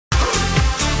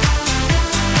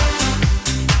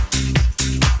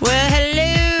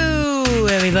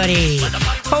everybody.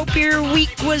 Hope your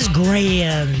week was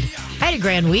grand. I had a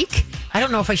grand week. I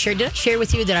don't know if did I share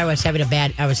with you that I was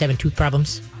having tooth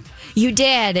problems? You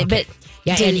did, Okay. but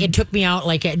yeah, and it took me out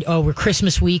over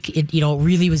Christmas week. It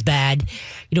really was bad.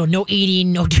 No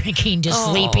eating, no drinking, just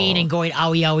sleeping and going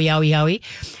owie, owie, owie, owie.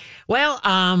 Well,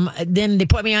 then they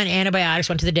put me on antibiotics,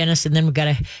 went to the dentist, and then we got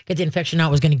to get the infection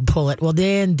out, was going to pull it. Well,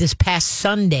 then this past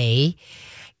Sunday,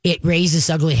 it raised this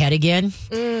ugly head again.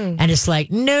 And it's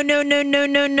like, no.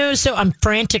 So I'm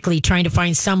frantically trying to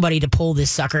find somebody to pull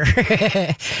this sucker.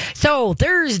 So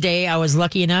Thursday, I was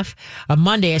lucky enough. On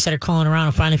Monday, I started calling around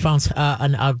and finally found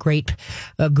a great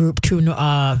group, True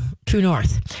North,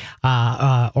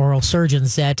 oral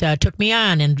surgeons that took me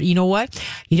on. And you know what?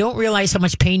 You don't realize how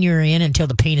much pain you're in until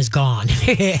the pain is gone.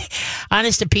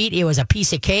 Honest to Pete, it was a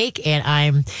piece of cake. And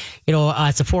I'm,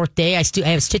 it's the fourth day. I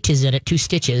have stitches in it, 2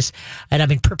 stitches. And I've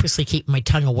been purposely keeping my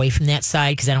tongue away from that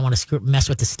side because I don't want to mess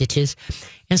with the stitches.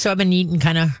 And so I've been eating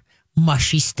kind of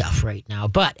mushy stuff right now.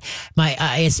 But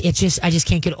I just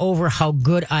can't get over how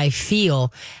good I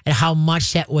feel and how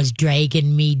much that was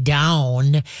dragging me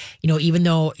down. Even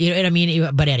though, you know what I mean?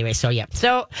 But anyway, so yeah.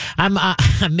 So I'm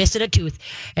missing a tooth,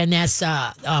 and that's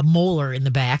a molar in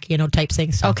the back, type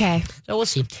thing. So, okay. So we'll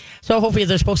see. So hopefully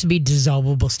they're supposed to be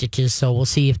dissolvable stitches. So we'll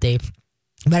see if they...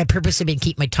 But I purposely been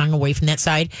keep my tongue away from that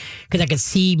side because I could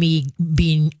see me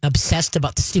being obsessed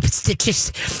about the stupid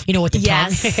stitches, with the tongue.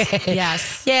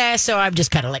 Yes. Yeah, so I'm just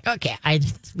kind of like, okay,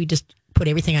 we just put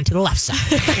everything onto the left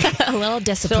side. A little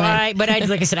discipline. Like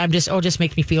I said, just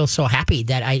makes me feel so happy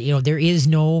that there is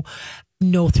no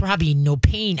throbbing, no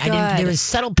pain. There was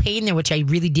subtle pain there, which I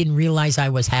really didn't realize I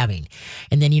was having.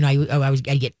 And then,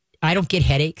 I don't get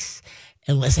headaches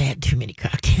unless I had too many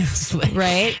cocktails.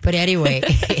 Right. But anyway,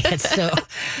 so,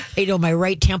 my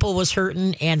right temple was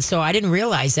hurting. And so I didn't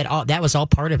realize that was all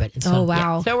part of it. And so,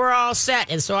 wow. Yeah, so we're all set.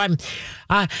 And so I'm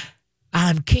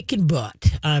kicking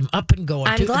butt. I'm up and going.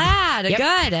 I'm glad. Yep.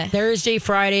 Good. Thursday,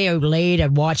 Friday, I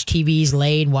watched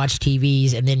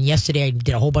TVs. And then yesterday I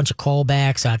did a whole bunch of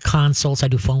callbacks, consults. I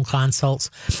do phone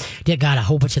consults. Got a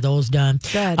whole bunch of those done.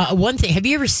 Good. One thing, have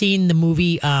you ever seen the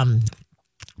movie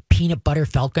Peanut Butter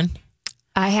Falcon?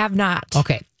 I have not.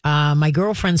 Okay. My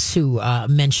girlfriend Sue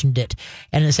mentioned it,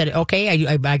 and I said, okay,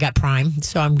 I got Prime,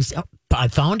 so I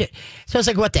found it. So I was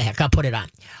like, what the heck? I'll put it on.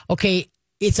 Okay.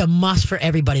 It's a must for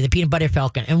everybody, the Peanut Butter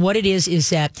Falcon. And what it is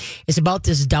that it's about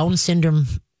this Down syndrome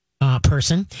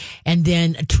person, and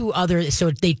then 2 others.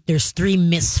 So there's 3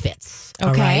 misfits. Okay.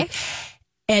 All right?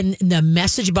 And the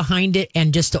message behind it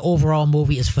and just the overall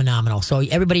movie is phenomenal. So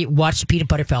everybody watch the Peanut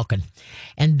Butter Falcon.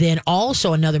 And then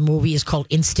also another movie is called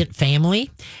Instant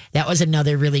Family. That was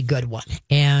another really good one.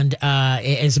 And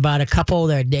it's about a couple.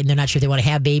 They're not sure if they want to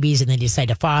have babies, and they decide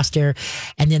to foster.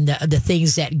 And then the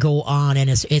things that go on. And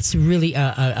it's really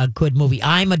a good movie.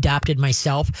 I'm adopted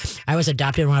myself. I was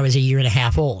adopted when I was 1.5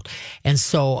 years old. And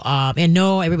so, and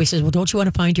no, everybody says, well, don't you want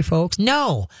to find your folks?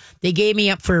 No, they gave me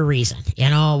up for a reason.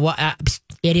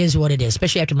 It is what it is,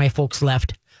 especially after my folks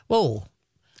left. Whoa.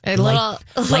 A little light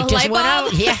just light went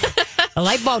bulb? out. Yeah. A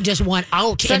light bulb just went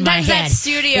out in my Sometimes head. that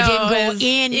studio It didn't go is-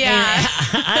 in. yeah.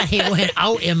 It went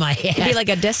out in my head. It'd be like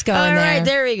a disco All in there. right,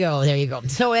 there we go. There you go.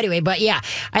 So anyway, but yeah,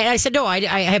 I said, no, I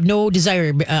have no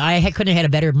desire. Couldn't have had a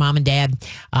better mom and dad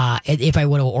if I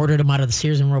would have ordered them out of the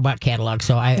Sears and Roebuck catalog.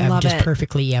 So I'm Love just it.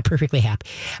 perfectly happy.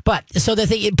 But so the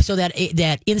thing, so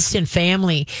that Instant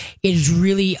Family is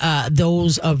really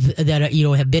those that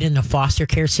have been in the foster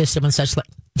care system and such like.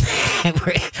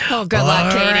 Oh, good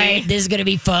luck, Katie. All right, this is going to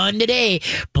be fun today.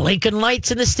 Blinking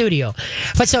lights in the studio.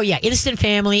 But so, yeah, Instant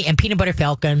Family and Peanut Butter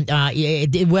Falcon,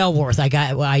 well worth.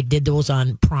 I did those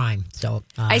on Prime. So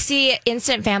I see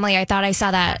Instant Family. I thought I saw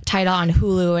that title on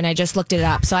Hulu, and I just looked it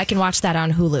up. So I can watch that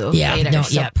on Hulu later.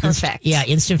 So perfect.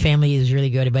 Instant Family is really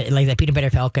good. But like that Peanut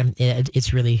Butter Falcon,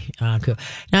 it's really cool.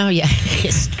 Now, yeah,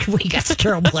 we got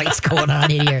strobe lights going on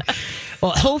in here.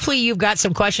 Well, hopefully you've got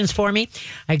some questions for me.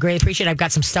 I greatly appreciate it. I've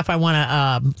got some stuff I want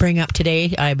to bring up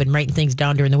today. I've been writing things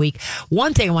down during the week.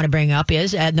 One thing I want to bring up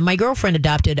is my girlfriend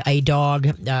adopted a dog,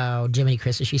 Jiminy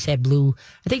Chris. She said Blue,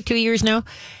 I think 2 years now.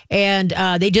 And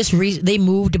they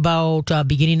moved about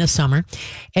beginning of summer.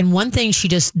 And one thing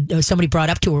somebody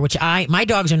brought up to her, which my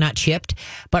dogs are not chipped,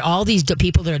 but all these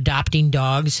people that are adopting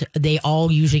dogs, they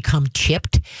all usually come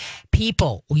chipped.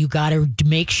 People, you got to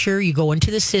make sure you go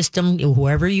into the system,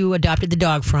 whoever you adopted the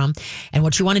dog from, and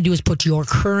what you want to do is put your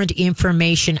current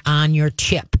information on your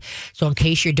chip. So in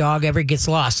case your dog ever gets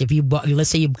lost, let's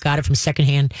say you got it from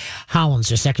Secondhand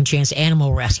Hounds or Second Chance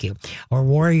Animal Rescue or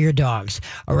Warrior Dogs,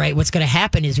 all right, what's going to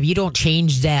happen is if you don't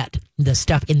change the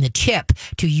stuff in the chip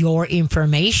to your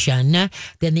information,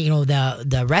 then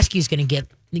the rescue is going to get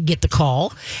get the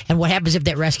call. And what happens if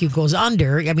that rescue goes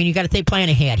under? I mean, you got to plan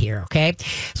ahead here, okay?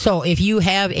 So if you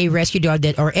have a rescue dog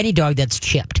or any dog that's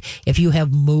chipped, if you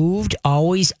have moved,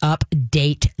 always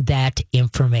update that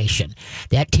information.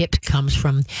 That tip comes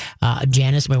from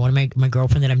Janice, one of my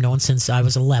girlfriend that I've known since I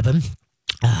was 11.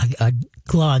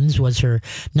 Gluns was her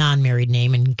non-married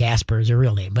name, and Gasper is her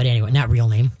real name. But anyway, not real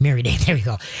name, married name. There we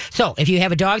go. So if you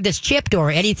have a dog that's chipped or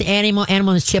any animal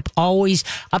that's chipped, always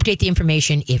update the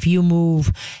information if you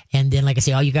move. And then, like I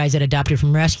say, all you guys that adopted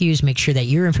from rescues, make sure that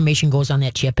your information goes on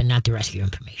that chip and not the rescue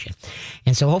information.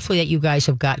 And so hopefully that you guys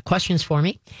have got questions for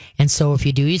me. And so if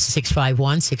you do, it's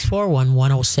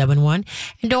 651-641-1071.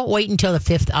 And don't wait until the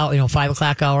 5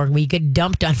 o'clock hour. We get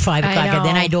dumped on 5 o'clock, and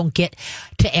then I don't get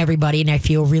to everybody, and I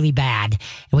feel really bad.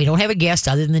 And we don't have a guest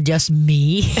other than just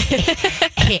me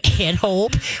and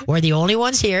Hope. We're the only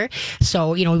ones here,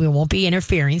 so we won't be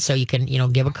interfering. So you can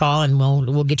give a call, and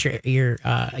we'll get your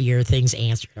things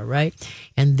answered. All right,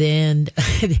 and then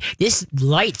this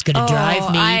light's going to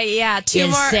drive me.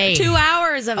 2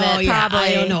 hours of it. Probably.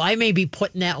 I don't know. I may be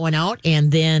putting that one out, and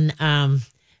then I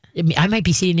might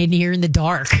be sitting in here in the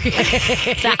dark.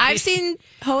 I've seen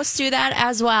hosts do that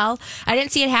as well. I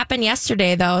didn't see it happen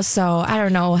yesterday, though, so I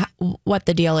don't know what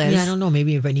the deal is. Yeah, I don't know.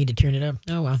 Maybe if I need to turn it up.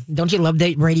 Oh, well. Don't you love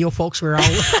the radio folks? We're all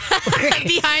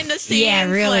behind the scenes. Yeah,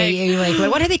 really. You're like,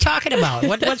 what are they talking about?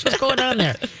 What's going on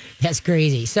there? That's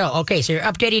crazy. So you're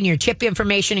updating your chip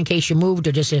information in case you moved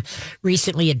or just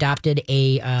recently adopted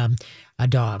a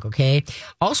dog, okay?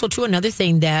 Also, too, another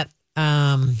thing that...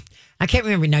 I can't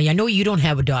remember now. I know you don't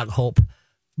have a dog, Hope,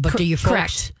 but do your folks?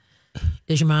 Correct.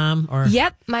 Does your mom or?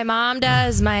 Yep, my mom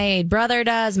does. My brother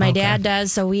does. My dad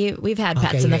does. So we've had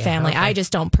pets in the family. I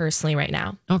just don't personally right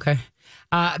now. Okay.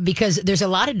 Because there's a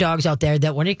lot of dogs out there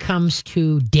that when it comes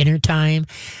to dinner time,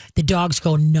 the dogs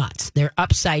go nuts. They're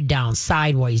upside down,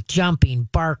 sideways, jumping,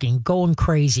 barking, going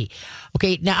crazy.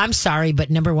 Okay, now I'm sorry, but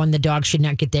number one, the dog should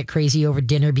not get that crazy over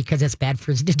dinner because it's bad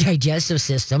for the digestive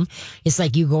system. It's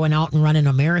like you going out and running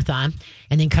a marathon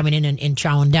and then coming in and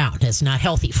chowing down. That's not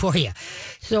healthy for you.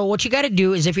 So what you got to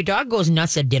do is if your dog goes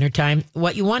nuts at dinner time,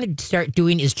 what you want to start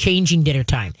doing is changing dinner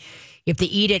time. If they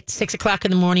eat at 6 o'clock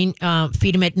in the morning,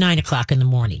 feed them at 9 o'clock in the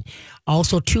morning.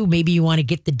 Also, too, maybe you want to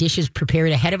get the dishes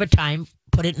prepared ahead of a time,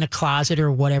 put it in a closet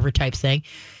or whatever type thing,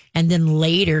 and then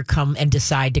later come and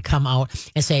decide to come out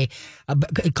and say,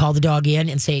 call the dog in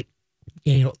and say,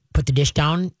 put the dish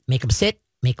down, make them sit,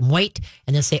 make them wait,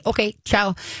 and then say, okay,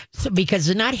 ciao. So, because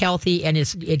they're not healthy, and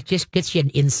it just gets you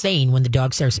insane when the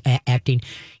dog starts acting,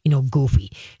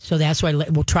 goofy. So that's why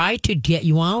we'll try to get,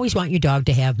 you always want your dog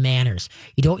to have manners.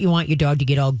 You want your dog to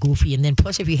get all goofy. And then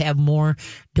plus, if you have more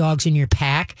dogs in your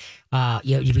pack,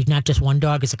 if it's not just one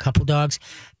dog, it's a couple dogs,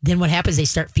 then what happens, they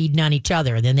start feeding on each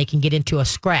other, and then they can get into a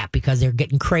scrap because they're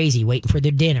getting crazy, waiting for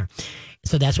their dinner.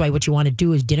 So that's why what you want to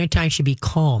do is dinner time should be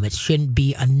calm. It shouldn't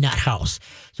be a nut house.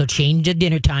 So change the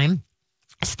dinner time.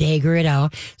 Stagger it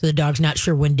out so the dog's not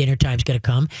sure when dinner time's going to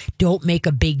come. Don't make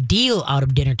a big deal out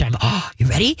of dinner time. Oh, you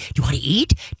ready? Do you want to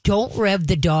eat? Don't rev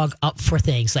the dog up for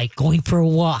things like going for a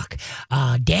walk.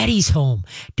 Daddy's home.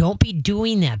 Don't be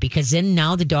doing that because then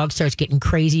now the dog starts getting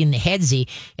crazy in the headsy.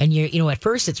 And at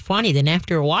first it's funny. Then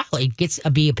after a while, it gets to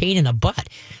be a pain in the butt.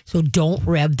 So don't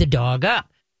rev the dog up.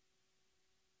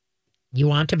 You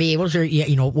want to be able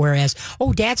to, whereas,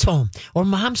 dad's home or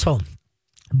mom's home.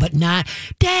 But not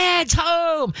dad's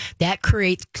home. That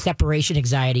creates separation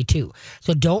anxiety too.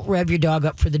 So don't rev your dog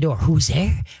up for the door. Who's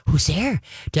there? Who's there?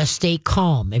 Just stay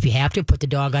calm. If you have to, put the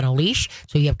dog on a leash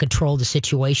so you have control of the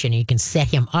situation. And you can set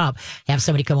him up, have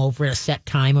somebody come over at a set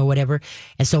time or whatever.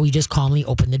 And so you just calmly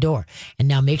open the door. And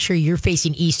now make sure you're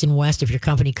facing east and west if your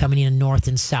company coming in north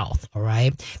and south. All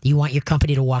right. You want your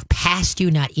company to walk past you,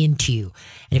 not into you.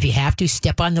 And if you have to,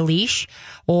 step on the leash,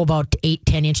 about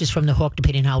 8-10 inches from the hook,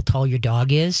 depending on how tall your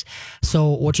dog is.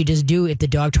 So what you just do, if the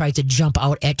dog tries to jump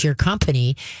out at your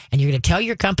company, and you're going to tell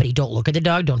your company, don't look at the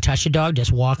dog, don't touch the dog,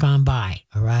 just walk on by.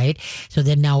 All right. So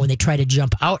then now when they try to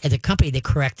jump out at the company, they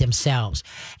correct themselves.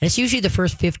 And it's usually the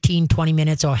first 15, 20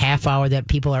 minutes or half hour that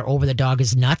people are over the dog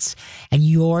is nuts. And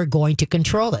you're going to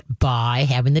control it by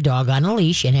having the dog on a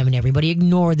leash and having everybody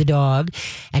ignore the dog.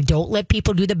 And don't let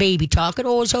people do the baby talk.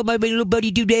 Oh, so my little buddy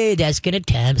do that. That's going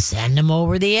to send them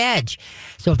over the edge.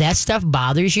 So if that stuff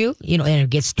bothers you, and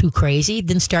gets too crazy,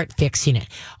 then start fixing it.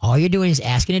 All you're doing is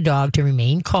asking a dog to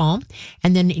remain calm,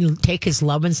 and then you take his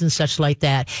lovin's and such like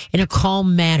that in a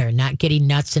calm manner, not getting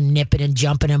nuts and nipping and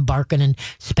jumping and barking and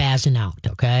spazzing out,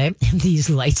 okay? These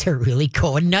lights are really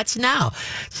going nuts now.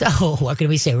 So what can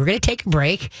we say? We're going to take a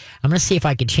break. I'm going to see if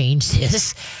I can change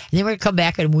this, and then we're going to come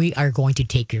back and we are going to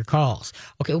take your calls.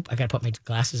 Okay, I got to put my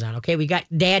glasses on. Okay, we got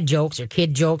dad jokes or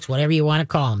kid jokes, whatever you want to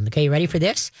call them. Okay, you ready for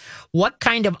this? What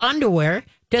kind of underwear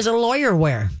does a lawyer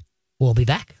wear? We'll be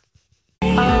back.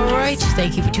 All right.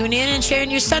 Thank you for tuning in and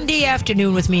sharing your Sunday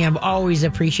afternoon with me. I've always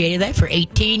appreciated that for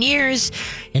 18 years.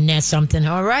 And that's something.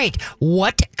 All right.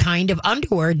 What kind of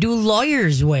underwear do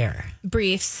lawyers wear?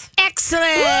 Briefs.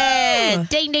 Excellent. Woo!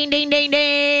 Ding, ding, ding, ding,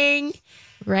 ding.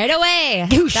 Right away.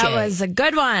 Touche. That was a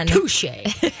good one. Touche.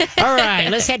 All right.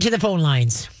 Let's head to the phone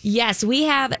lines. Yes, we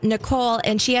have Nicole,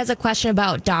 and she has a question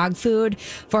about dog food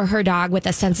for her dog with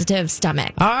a sensitive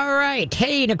stomach. All right.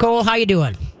 Hey, Nicole, how you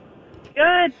doing?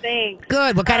 Good, thanks.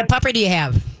 Good. What kind of puppy do you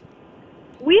have?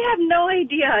 We have no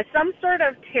idea. Some sort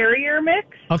of terrier mix.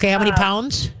 Okay. How many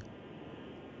pounds?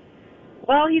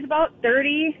 Well, he's about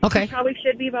 30. Okay. He probably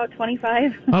should be about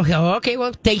 25. Okay.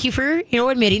 Well, thank you for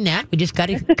admitting that. We just got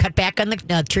to cut back on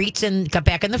the treats and cut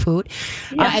back on the food.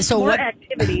 So more what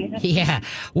activity. Yeah.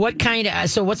 What kind of?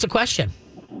 So what's the question?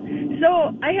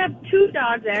 So I have two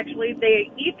dogs, actually.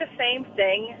 They eat the same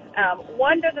thing.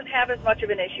 One doesn't have as much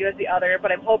of an issue as the other,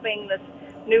 but I'm hoping this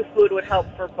new food would help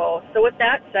for both. So with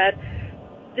that said,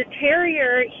 the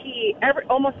terrier,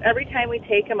 almost every time we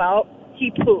take him out,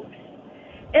 he poops.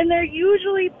 And they're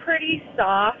usually pretty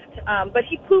soft, but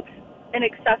he poops an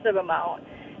excessive amount.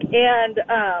 And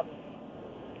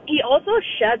he also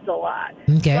sheds a lot.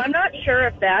 Okay. So I'm not sure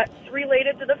if that's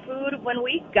related to the food. When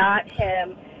we got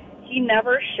him, he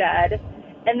never shed.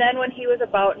 And then when he was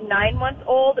about 9 months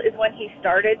old is when he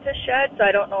started to shed. So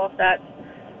I don't know if that's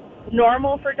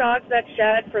normal for dogs that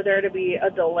shed, for there to be a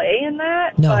delay in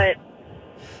that. No. But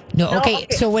No, okay.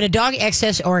 So when a dog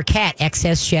excess or a cat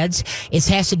excess sheds, it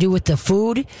has to do with the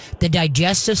food, the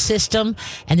digestive system,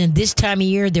 and then this time of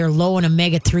year they're low in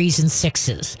omega-3s and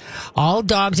 6s. All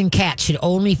dogs and cats should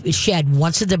only shed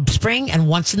once in the spring and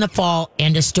once in the fall.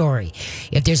 End of story.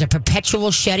 If there's a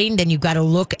perpetual shedding, then you've got to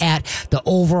look at the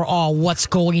overall what's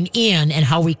going in and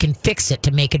how we can fix it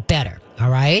to make it better. All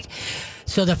right?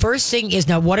 So the first thing is,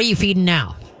 now what are you feeding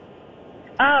now?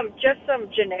 just some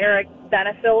generic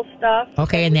Benefil stuff.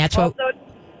 Okay, and that's what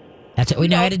we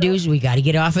know how to do is we got to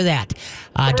get off of that.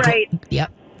 Right.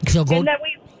 Yep. So go. And then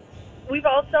we've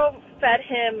also fed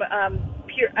him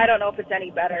I don't know if it's any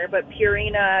better, but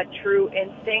Purina True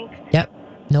Instinct. Yep.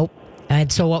 Nope.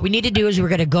 And so what we need to do is we're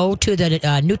going to go to the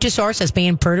Nutrisource that's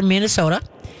being Perth, Minnesota.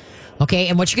 Okay,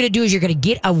 and what you're going to do is you're going to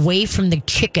get away from the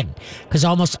chicken, because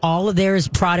almost all of their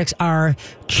products are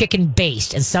chicken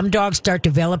based, and some dogs start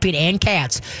developing, and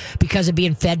cats, because of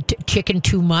being fed chicken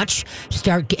too much,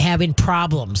 start having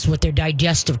problems with their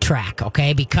digestive tract.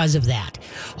 Okay, because of that.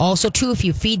 Also, too, if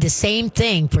you feed the same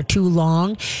thing for too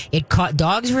long,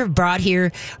 dogs were brought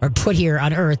here or put here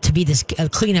on Earth to be this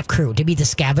cleanup crew, to be the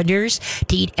scavengers,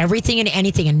 to eat everything and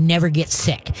anything and never get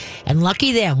sick. And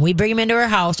lucky them, we bring them into our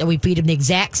house and we feed them the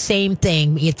exact same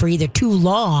thing for either too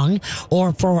long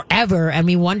or forever, and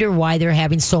we wonder why they're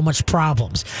having so much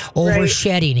problems, over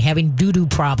shedding, having doo-doo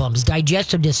problems,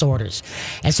 digestive disorders.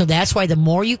 And so that's why the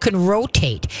more you can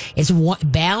rotate, it's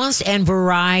balance and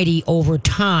variety over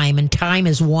time, and time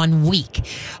is 1 week.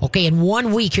 Okay, in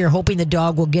 1 week you're hoping the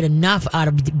dog will get enough out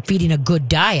of feeding a good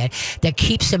diet that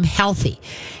keeps him healthy.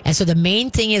 And so the main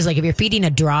thing is, like, if you're feeding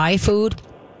a dry food,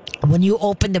 when you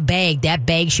open the bag, that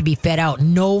bag should be fed out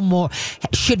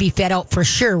should be fed out for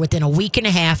sure within a week and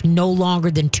a half, no longer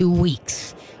than 2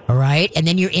 weeks. All right. And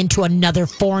then you're into another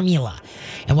formula.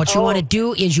 And what you want to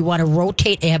do is you want to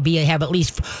rotate, have at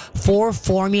least 4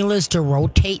 formulas to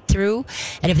rotate through.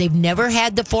 And if they've never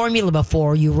had the formula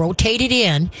before, you rotate it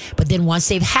in. But then once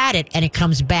they've had it and it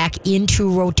comes back into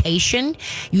rotation,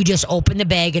 you just open the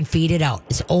bag and feed it out.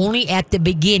 It's only at the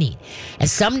beginning. And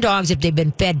some dogs, if they've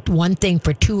been fed one thing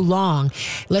for too long,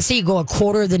 let's say you go a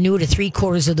quarter of the new to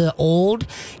 3/4 of the old,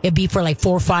 it'd be for like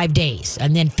 4 or 5 days.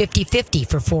 And then 50-50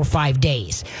 for 4 or 5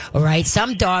 days. All right.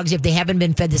 Some dogs, if they haven't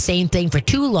been fed the same thing for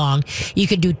too long, you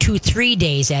can do 2-3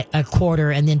 days at a quarter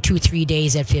and then 2-3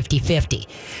 days at 50-50.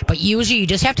 But usually you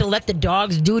just have to let the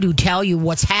dog's doo-doo tell you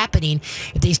what's happening.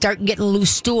 If they start getting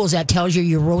loose stools, that tells you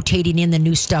you're rotating in the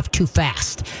new stuff too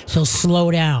fast. So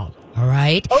slow down. All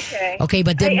right. Okay.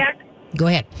 But then go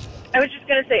ahead. I was just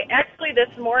going to say, actually, this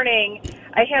morning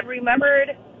I had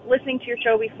remembered listening to your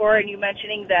show before and you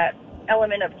mentioning that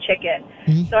element of chicken.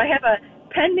 Mm-hmm. So I have a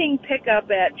pending pickup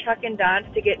at Chuck and Don's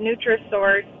to get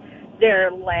Nutrisource,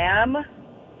 their lamb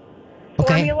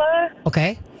Okay. formula.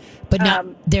 Okay. But not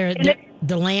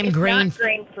the lamb It's grain. not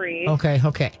grain free.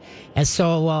 Okay. And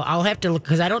so I'll have to look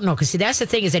because I don't know. Because see, that's the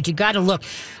thing is that you got to look.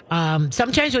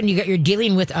 Sometimes when you're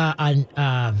dealing with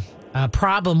a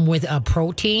problem with a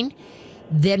protein,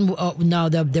 then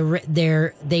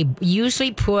they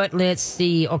usually put. Let's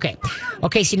see. Okay.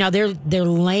 See now their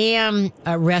lamb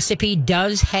recipe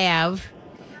does have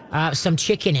some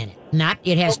chicken in it.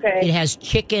 It has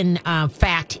chicken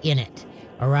fat in it.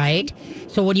 All right.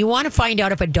 So when you want to find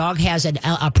out if a dog has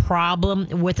a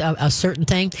problem with a certain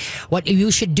thing, what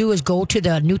you should do is go to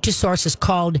the Nutrisource. It's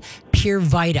called Pure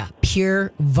Vita,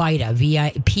 Purevita,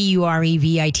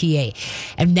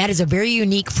 and that is a very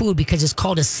unique food because it's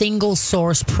called a single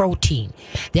source protein.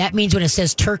 That means when it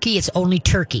says turkey, it's only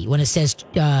turkey. When it says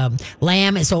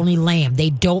lamb, it's only lamb.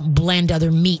 They don't blend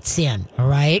other meats in. All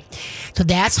right. So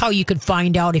that's how you could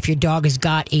find out if your dog has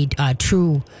got a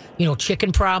true,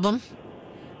 chicken problem.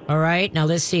 All right, now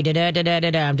let's see.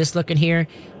 I'm just looking here.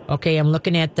 Okay, I'm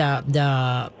looking at it's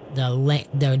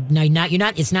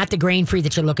not the grain free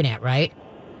that you're looking at, right?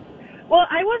 Well,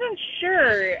 I wasn't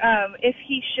sure if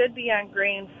he should be on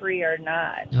grain free or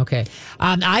not. Okay,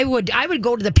 I would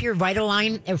go to the Pure Vita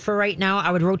line for right now.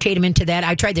 I would rotate him into that.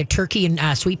 I tried the turkey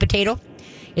and sweet potato.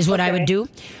 Is what I would do.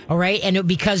 All right. And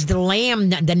because the lamb,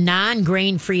 the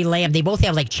non-grain free lamb, they both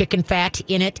have like chicken fat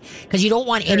in it because you don't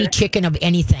want any chicken of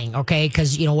anything. Okay.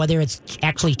 Because, whether it's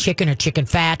actually chicken or chicken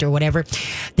fat or whatever,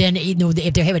 then,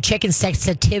 if they have a chicken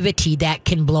sensitivity, that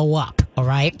can blow up. All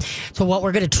right. So what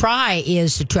we're going to try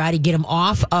is to get them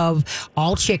off of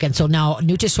all chicken. So now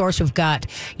Nutrisource, we've got,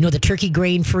 the turkey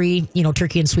grain free,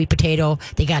 turkey and sweet potato.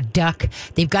 They got duck.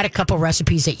 They've got a couple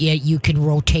recipes that you can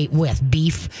rotate with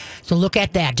beef. So look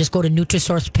at that. Just go to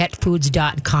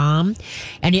NutrisourcePetFoods.com,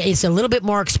 and it's a little bit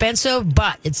more expensive,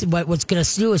 but it's what's going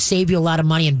to do is save you a lot of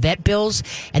money in vet bills,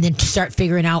 and then start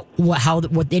figuring out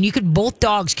and both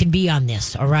dogs can be on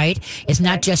this. All right, it's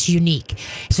not just unique.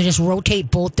 So just rotate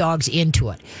both dogs into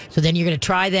it. So then you're going to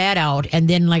try that out, and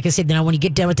then like I said, then when you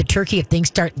get done with the turkey, if things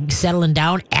start settling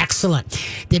down, excellent.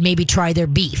 Then maybe try their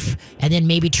beef, and then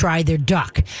maybe try their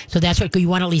duck. So that's what you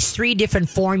want, at least 3 different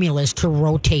formulas to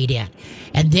rotate in,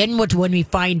 and then when we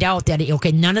find out that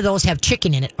none of those have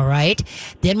chicken in it, all right,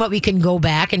 then what we can go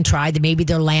back and try maybe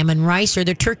their lamb and rice or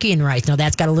their turkey and rice. Now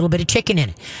that's got a little bit of chicken in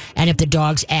it, and if the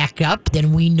dogs act up,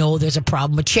 then we know there's a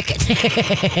problem with chicken.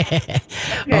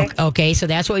 Okay, so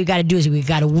that's what we got to do is we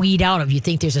got to weed out if you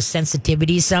think there's a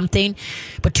sensitivity to something.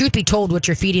 But truth be told, what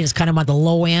you're feeding is kind of on the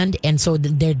low end, and so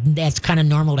that's kind of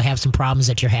normal to have some problems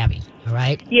that you're having. All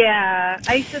right. Yeah,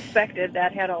 I suspected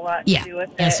that had a lot to do with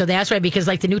it. And so that's right, because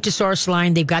like the Nutrisource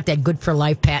line, they've got that Good for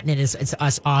Life patent.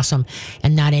 It's awesome,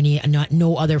 and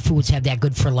no other foods have that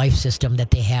Good for Life system that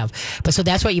they have. But so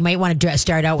that's what you might want to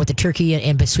start out with the turkey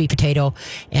and sweet potato,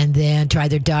 and then try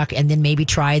their duck, and then maybe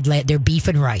try their beef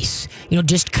and rice.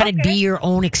 Just kind of be your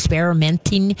own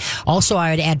experimenting. Also,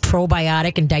 I would add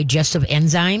probiotic and digestive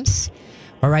enzymes.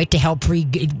 All right, to help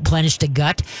replenish the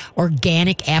gut.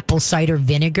 Organic apple cider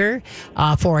vinegar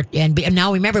and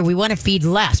now remember, we want to feed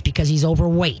less because he's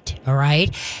overweight. All right.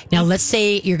 Now let's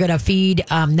say you're going to feed.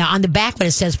 Now on the back when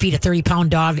it says feed a 30-pound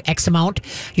dog X amount,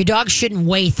 your dog shouldn't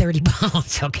weigh 30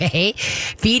 pounds. Okay,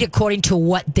 feed according to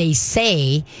what they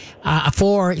say.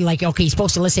 He's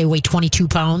supposed to, let's say, weigh 22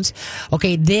 pounds.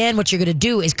 Okay, then what you're going to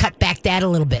do is cut back that a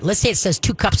little bit. Let's say it says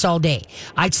 2 cups all day.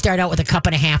 I'd start out with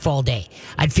 1.5 cups all day.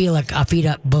 I'd feed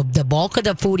the bulk of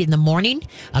the food in the morning,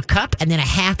 1 cup, and then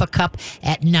 1/2 cup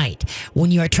at night.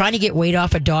 When you are trying to get weight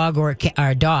off a dog or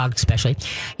a dog, especially,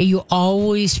 you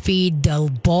always feed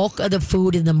the bulk of the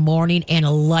food in the morning and a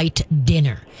light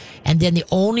dinner. And then the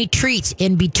only treats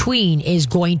in between is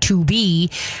going to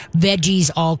be veggies,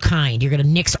 all kind. You're going to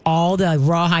nix all the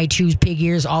rawhide chews, pig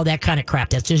ears, all that kind of crap.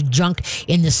 That's just junk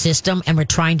in the system, and we're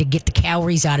trying to get the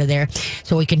calories out of there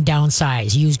so we can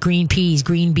downsize. Use green peas,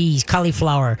 green beans,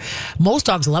 cauliflower. Most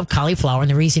dogs love cauliflower,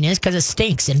 and the reason is because it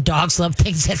stinks, and dogs love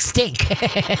things that stink.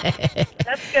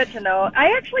 That's good to know.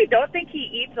 I actually don't think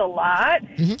he eats a lot.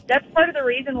 Mm-hmm. That's part of the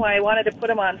reason why I wanted to put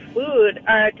him on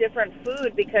different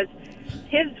food, because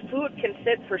his food can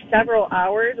sit for several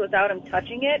hours without him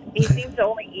touching it. He seems to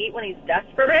only eat when he's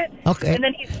desperate. Okay. And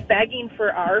then he's begging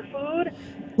for our food.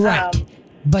 Right.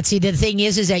 But see, the thing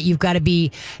is that you've got to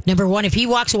be, number one, if he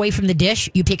walks away from the dish,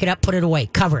 you pick it up, put it away,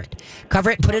 cover it,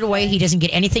 and put it away. He doesn't get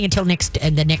anything until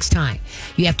the next time.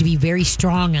 You have to be very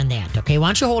strong on that. Okay. Why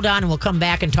don't you hold on and we'll come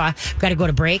back and talk. We've got to go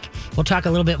to break. We'll talk a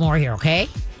little bit more here. Okay.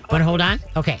 Want to hold on?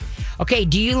 Okay. Okay.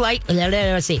 Do you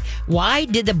let's see. Why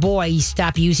did the boy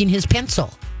stop using his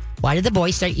pencil? Why did the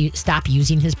boy stop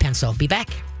using his pencil? Be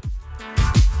back.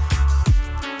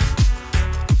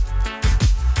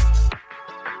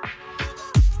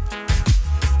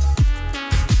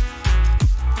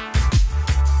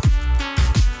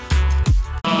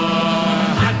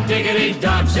 diggity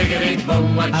dog, ziggity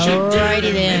boom, what you Alrighty do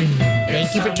to then. me?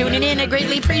 Thank you for tuning in. I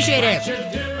greatly appreciate it.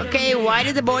 Okay, why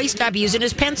did the boy stop using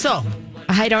his pencil?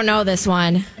 I don't know this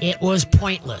one. It was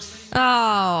pointless.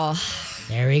 Oh,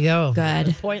 There we go. Good. It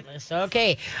was pointless.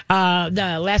 Okay.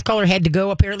 The last caller had to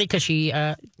go apparently because she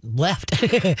left.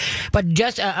 But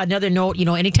just another note,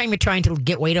 anytime you're trying to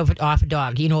get weight off a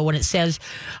dog, when it says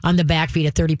on the back feed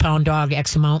a 30-pound dog,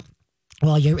 X amount,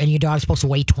 well, your dog's supposed to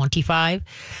weigh 25,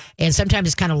 and sometimes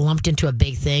it's kind of lumped into a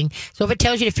big thing. So if it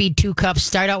tells you to feed 2 cups,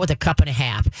 start out with a cup and a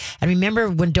half. And remember,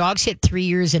 when dogs hit 3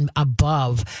 years and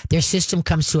above, their system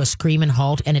comes to a screaming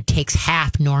halt, and it takes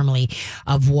half normally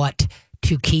of what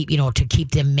to keep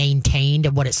them maintained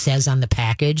of what it says on the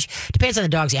package. Depends on the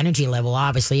dog's energy level,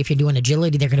 obviously. If you're doing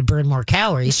agility, they're going to burn more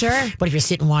calories. Sure. But if you're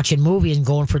sitting watching movies and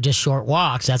going for just short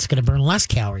walks, that's going to burn less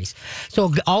calories.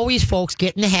 So always, folks,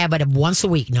 get in the habit of once a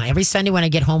week. Now, every Sunday when I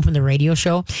get home from the radio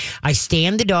show, I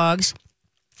stand the dogs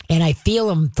and I feel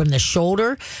them from the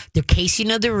shoulder, the casing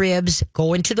of the ribs,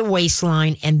 go into the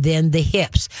waistline, and then the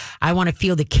hips. I want to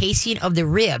feel the casing of the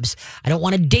ribs. I don't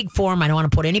want to dig for them. I don't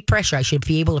want to put any pressure. I should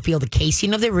be able to feel the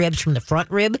casing of the ribs from the front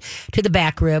rib to the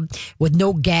back rib with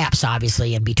no gaps,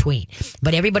 obviously, in between.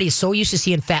 But everybody is so used to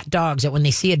seeing fat dogs that when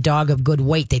they see a dog of good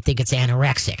weight, they think it's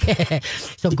anorexic.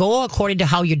 So go according to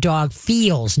how your dog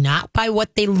feels, not by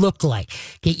what they look like.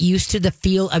 Get used to the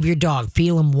feel of your dog.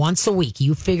 Feel them once a week.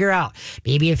 You figure out.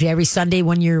 Maybe if every Sunday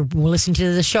when you're listening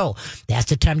to the show, that's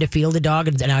the time to feel the dog.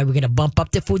 And are we going to bump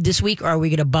up the food this week, or are we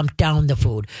going to bump down the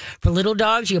food? For little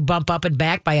dogs, you bump up and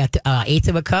back by an eighth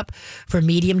of a cup. For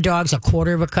medium dogs, a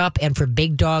quarter of a cup. And for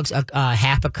big dogs, a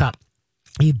half a cup.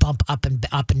 You bump up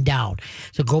and down.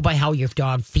 So go by how your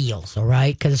dog feels, all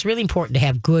right? Because it's really important to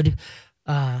have good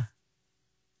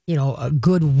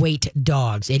good weight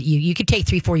dogs. You could take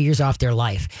 3-4 years off their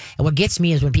life. And what gets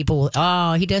me is when people,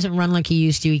 he doesn't run like he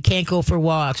used to. He can't go for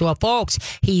walks. Well, folks,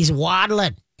 he's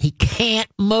waddling. He can't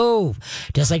move.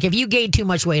 Just like if you gain too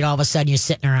much weight, all of a sudden you're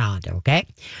sitting around, okay?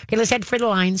 Okay, let's head for the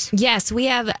lines. yes, we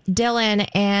have Dylan,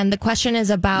 and the question is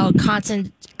about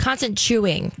constant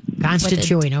chewing. Constant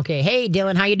chewing, okay. Hey,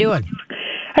 Dylan, how you doing?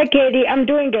 Hi, Katie. I'm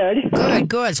doing good.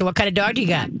 Good. So what kind of dog do you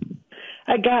got?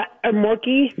 I got a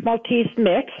Morkie Maltese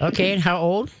mix. Okay, and how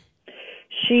old?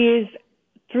 She's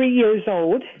 3 years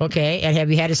old. Okay, and have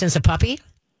you had her since a puppy?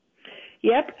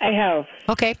 Yep, I have.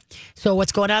 Okay, so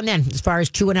what's going on then as far as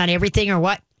chewing on everything or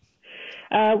what?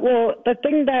 Well, the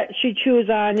thing that she chews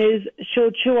on is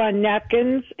she'll chew on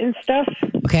napkins and stuff.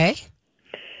 Okay.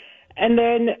 And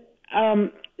then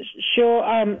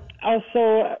she'll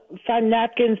also find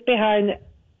napkins behind...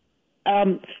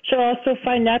 she'll also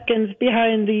find napkins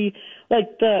behind the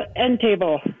end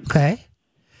table.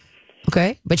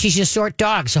 Okay, but she's a short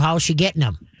dog, so how is she getting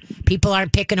them? People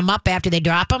aren't picking them up after they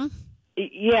drop them?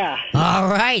 Yeah. All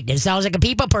right. It sounds like a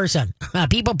people person, a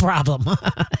people problem.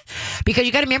 Because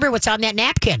you got to remember what's on that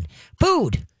napkin.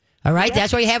 Food. All right. Yep.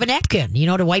 That's why you have a napkin,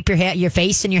 to wipe your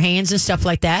face and your hands and stuff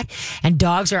like that. And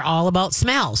dogs are all about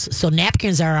smells. So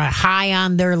napkins are high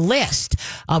on their list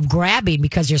of grabbing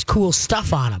because there's cool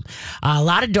stuff on them. A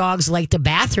lot of dogs like the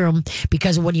bathroom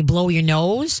because when you blow your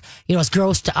nose, it's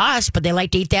gross to us, but they like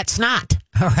to eat that snot.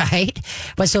 All right.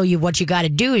 But so what you got to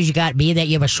do is you got to be that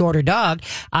you have a shorter dog,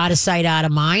 out of sight, out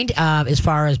of mind, as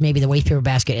far as maybe the waste paper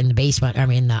basket in the basement. I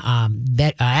mean,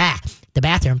 the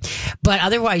bathroom. But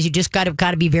otherwise, you just got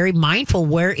to be very mindful.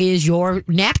 Where is your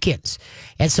napkins?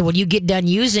 And so when you get done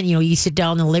using, you sit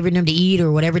down in the living room to eat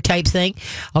or whatever type thing.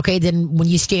 Okay. Then when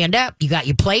you stand up, you got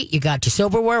your plate, you got your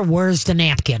silverware. Where's the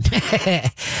napkin?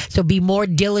 So be more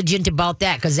diligent about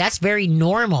that because that's very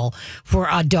normal for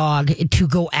a dog to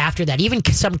go after that. Even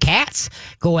some cats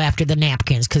go after the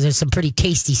napkins because there's some pretty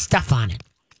tasty stuff on it.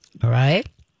 All right.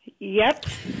 Yep.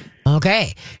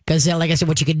 Okay. Because like I said,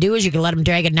 what you can do is you can let them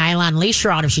drag a nylon leash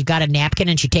around if she's got a napkin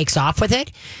and she takes off with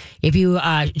it. If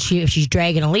she's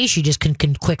dragging a leash, you just can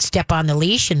quick step on the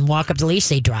leash and walk up the leash,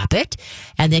 say drop it.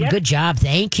 And then good job.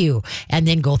 Thank you. And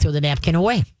then go throw the napkin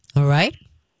away. All right.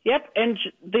 Yep. And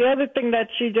the other thing that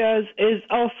she does is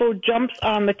also jumps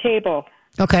on the table.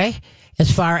 Okay.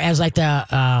 As far as like the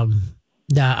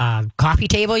coffee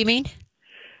table, you mean?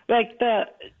 Like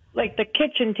the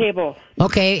kitchen table.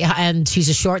 Okay, and she's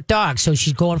a short dog, so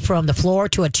she's going from the floor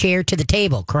to a chair to the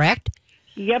table, correct?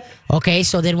 Yep. Okay,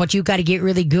 so then what you got to get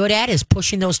really good at is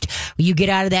pushing those. When you get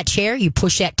out of that chair, you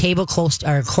push that table close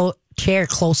or chair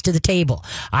close to the table.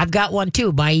 I've got one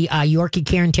too. My Yorkie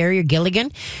Cairn Terrier,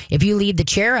 Gilligan, if you leave the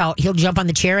chair out, he'll jump on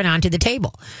the chair and onto the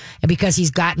table. And because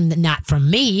he's gotten, not from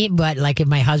me, but like if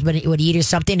my husband would eat or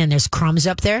something and there's crumbs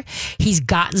up there, he's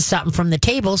gotten something from the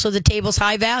table, so the table's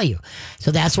high value.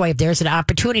 So that's why if there's an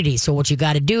opportunity, so what you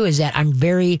got to do is that I'm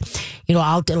very,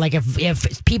 I'll like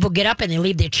if people get up and they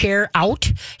leave their chair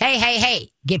out, hey,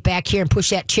 get back here and push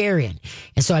that chair in.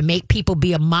 And so I make people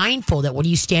be mindful that when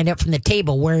you stand up from the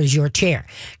table, where is your chair?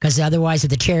 Because otherwise, if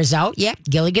the chair's out,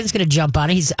 Gilligan's going to jump on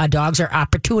it. Dogs are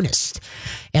opportunists.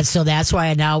 And so that's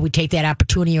why now we take that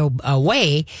opportunity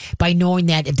away by knowing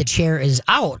that if the chair is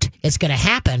out, it's going to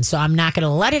happen. So I'm not going to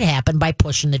let it happen by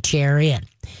pushing the chair in.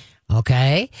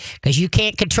 Okay? Because you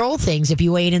can't control things if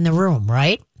you ain't in the room,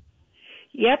 right?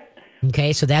 Yep.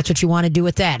 Okay, so that's what you want to do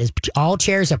with that, is all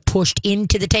chairs are pushed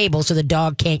into the table so the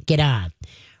dog can't get on.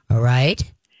 All right?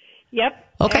 Yep.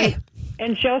 Okay.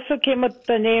 And she also came with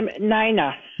the name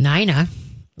Nina. Nina?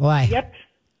 Why? Yep.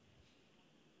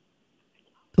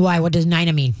 Why? What does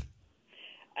Nina mean?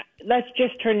 That's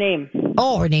just her name.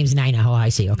 Oh, her name's Nina. Oh, I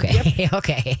see. Okay. Yep.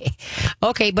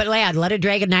 Okay, but lad, let her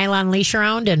drag a nylon leash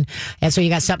around, and so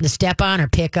you got something to step on or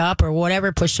pick up or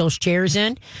whatever. Push those chairs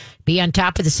in. Be on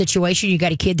top of the situation. You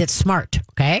got a kid that's smart,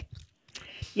 okay?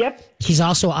 Yep. She's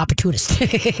also an opportunist.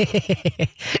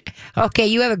 Okay,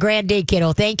 you have a grand day,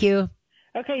 kiddo. Thank you.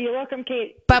 Okay, you're welcome,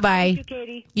 Kate. Bye-bye. Thank you,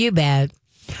 Katie. You bet.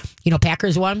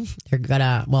 Packers won. They're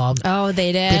gonna, Oh, they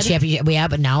the did? championship. Yeah,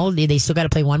 but now they still got to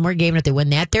play one more game. And if they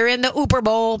win that, they're in the Uber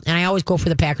Bowl. And I always go for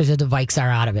the Packers if the Vikes are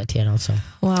out of it, so.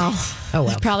 Well, Oh, well.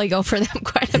 I'd probably go for them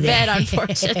quite a bit,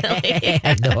 unfortunately.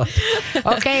 I know it.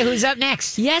 Okay, who's up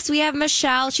next? Yes, we have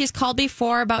Michelle. She's called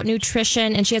before about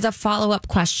nutrition, and she has a follow-up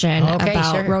question Okay,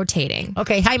 about sure. rotating.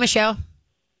 Okay, hi, Michelle.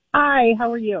 Hi, how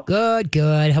are you? Good.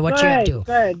 What you up to?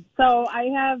 Good. So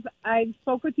I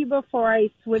spoke with you before. I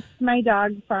switched my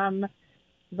dog from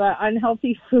the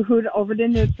unhealthy food over to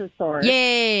Nutrisource.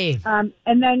 Yay! And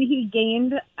then he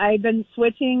gained. I've been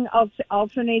switching,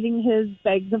 alternating his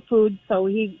bags of food, so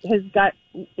his gut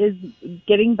is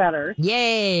getting better.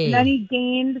 Yay! And then he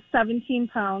gained 17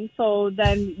 pounds. So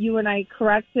then you and I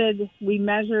corrected. We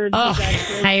measured. Oh, his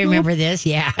extra I remember this.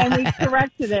 Yeah. and we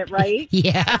corrected it, right?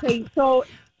 Yeah. Okay, so,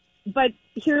 but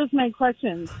here's my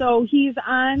question. So he's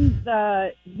on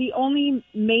the only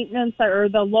maintenance or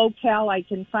the low-cal I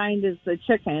can find is the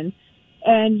chicken,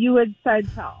 and you had said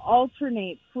to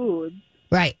alternate foods.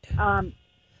 Right.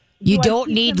 Do You I don't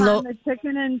keep need him low. on the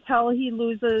chicken until he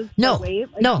loses No, the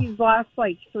weight? Like no. He's lost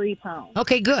like 3 pounds.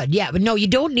 Okay, good. Yeah, but no, you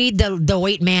don't need the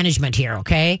weight management here,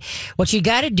 okay? What you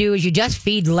got to do is you just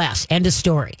feed less. End of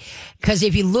story. Because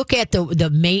if you look at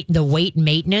the weight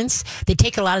maintenance, they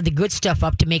take a lot of the good stuff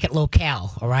up to make it low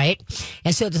cal, all right?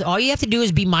 And so all you have to do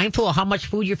is be mindful of how much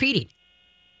food you're feeding.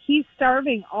 He's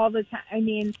starving all the time. I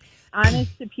mean,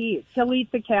 honest to Pete, he'll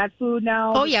eat the cat food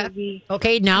now. Oh, yeah. because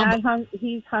Okay, now.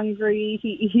 he's hungry.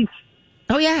 He's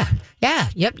Oh, yeah. Yeah.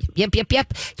 Yep.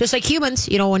 Just like humans,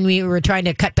 when we were trying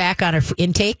to cut back on our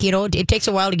intake, it takes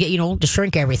a while to get, to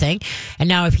shrink everything. And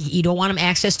now if you don't want them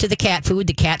access to the cat food,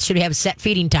 the cats should have set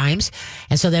feeding times.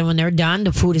 And so then when they're done,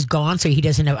 the food is gone. So he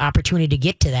doesn't have opportunity to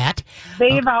get to that.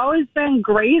 They've always been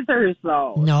grazers,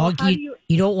 though. No, So how do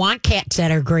you don't want cats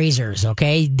that are grazers,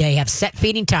 okay? They have set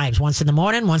feeding times, once in the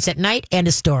morning, once at night, end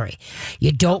of story.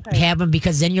 You don't have them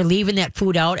because then you're leaving that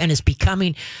food out and it's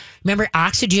becoming... Remember,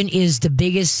 oxygen is the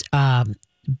biggest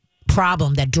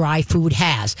problem that dry food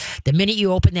has. The minute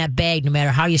you open that bag, no matter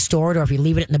how you store it or if you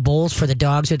leave it in the bowls for the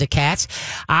dogs or the cats,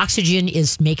 oxygen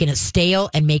is making it stale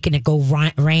and making it go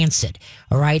rancid.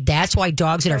 All right? That's why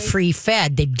dogs that are free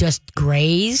fed, they just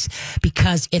graze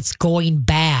because it's going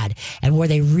bad. And where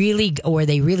they really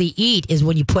eat is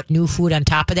when you put new food on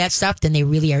top of that stuff, then they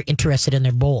really are interested in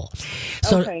their bowl.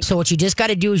 So what you just got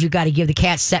to do is you got to give the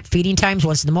cats set feeding times,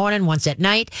 once in the morning, once at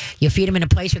night. You feed them in a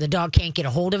place where the dog can't get a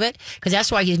hold of it, because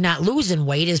that's why he's not losing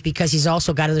weight, is because he's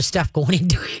also got other stuff going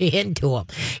into him.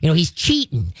 He's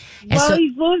cheating. And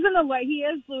he's losing a little. He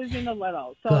is losing a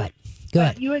little. So Good.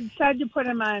 but you had said to put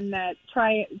him on that,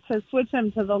 to switch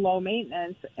him to the low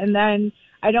maintenance, and then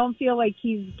I don't feel like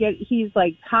he's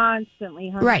like constantly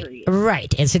hungry.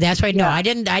 Right. And so that's why, no, I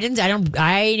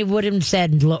wouldn't have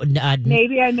said,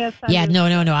 Maybe I missed. yeah, no,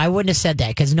 I wouldn't have said that,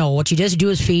 because no, what you just do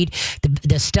is feed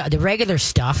the regular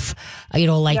stuff,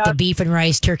 like the beef and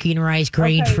rice, turkey and rice,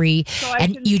 grain free, So I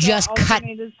and can you still just cut.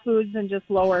 alternate his foods and just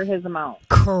lower his amount.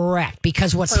 Correct,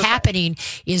 because what's happening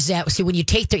is that, see, when you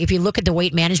if you look at the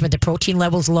weight management, the protein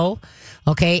level's low,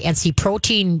 okay, and see,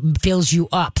 protein fills you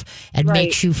up and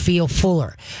makes you feel fuller.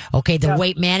 fuller. Okay, the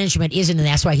weight management isn't, and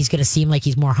that's why he's going to seem like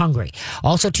he's more hungry.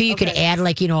 Also, too, you could add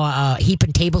like a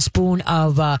heaping tablespoon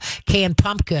of canned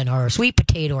pumpkin or sweet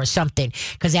potato or something,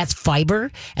 because that's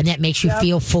fiber and that makes you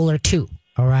feel fuller too.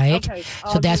 All right. Okay,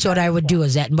 So that's what I would do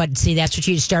is that, but see, that's what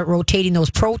you start rotating those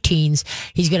proteins.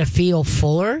 He's going to feel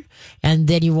fuller and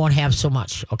then you won't have so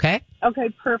much. Okay. Okay,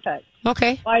 perfect.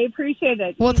 Okay. Well, I appreciate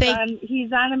it. Well,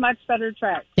 He's on a much better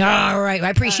track. All right. I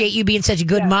appreciate you being such a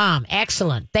good mom.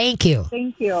 Excellent. Thank you.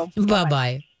 Thank you.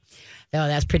 Bye-bye. Oh,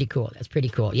 that's pretty cool. That's pretty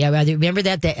cool. Yeah, I remember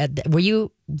that. Were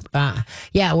you?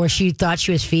 Where she thought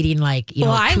she was feeding like two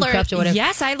cups or whatever.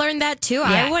 Yes, I learned that too.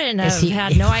 Yeah. I wouldn't have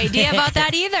had no idea about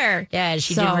that either. Yeah,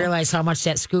 she didn't realize how much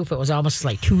that scoop. It was almost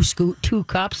like two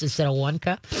cups instead of 1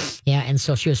 cup. Yeah, and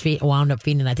so she was wound up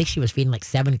feeding. I think she was feeding like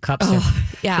 7 cups or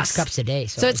 6 cups a day.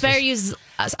 So it's better to use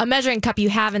a measuring cup you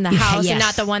have in the house and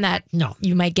not the one that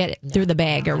you might get through the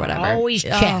bag or whatever. Always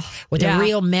check with a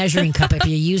real measuring cup if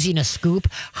you're using a scoop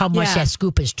how much that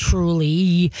scoop is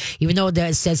truly, even though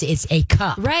it says it's a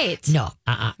cup. Right. No,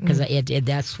 because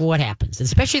that's what happens.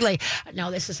 Especially like,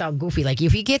 now this is how goofy, like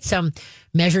if you get some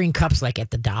measuring cups like at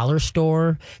the dollar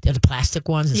store, they're the plastic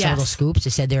ones and some of those scoops,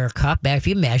 they said they're a cup, but if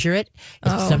you measure it,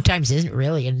 it sometimes isn't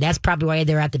really. And that's probably why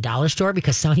they're at the dollar store,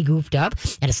 because somebody goofed up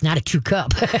and it's not a true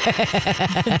cup.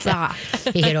 It's off.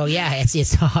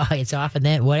 It's off and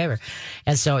then whatever.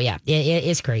 And so,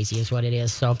 it's crazy is what it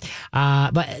is. So,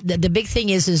 but the big thing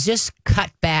is just cut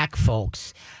back,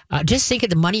 folks. Just think of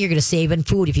the money you're going to save in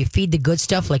food if you feed the good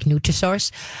stuff like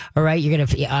Nutrisource. All right, you're going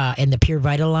to and the Pure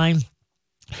Vital line.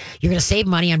 You're going to save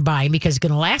money on buying because it's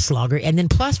going to last longer. And then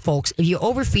plus, folks, if you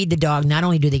overfeed the dog, not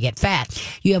only do they get fat,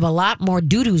 you have a lot more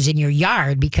doo-doos in your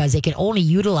yard because they can only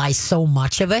utilize so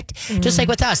much of it. Just like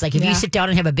with us. Like if you sit down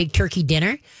and have a big turkey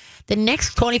dinner, the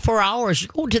next 24 hours, you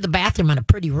go to the bathroom on a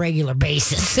pretty regular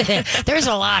basis. There's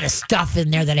a lot of stuff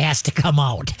in there that has to come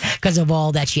out because of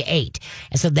all that you ate.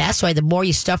 And so that's why the more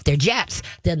you stuff their jets,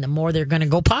 then the more they're going to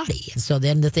go potty. And so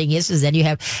then the thing is then you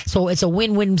have, so it's a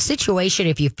win-win situation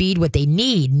if you feed what they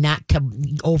need, not to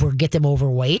get them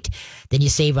overweight. Then you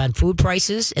save on food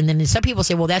prices. And then some people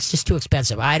say, well, that's just too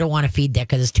expensive. I don't want to feed that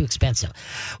because it's too expensive.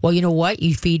 Well, you know what?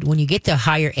 You feed, when you get the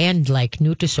higher end like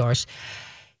Nutrisource,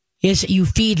 is you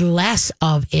feed less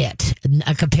of it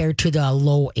compared to the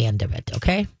low end of it.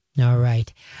 Okay. All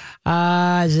right.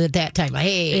 Is it that time?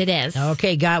 Hey, it is.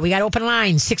 Okay. We got open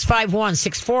lines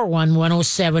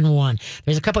 651-641-1071.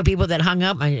 There's a couple of people that hung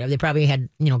up. They probably had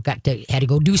to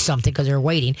go do something because they were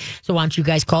waiting. So why don't you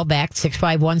guys call back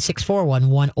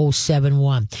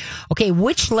 651-641-1071. Okay.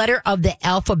 Which letter of the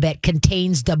alphabet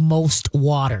contains the most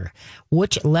water?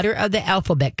 Which letter of the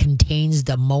alphabet contains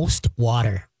the most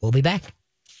water? We'll be back.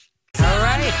 All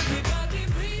right.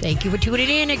 Thank you for tuning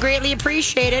in. I greatly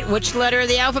appreciate it. Which letter of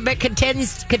the alphabet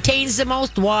contains the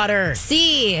most water?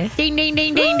 C. Ding, ding,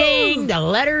 ding, ding, ding. The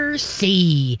letter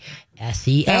C.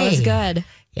 S-E-A. That was good.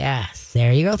 Yes.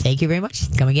 There you go. Thank you very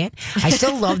much. Come again. I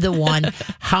still love the one.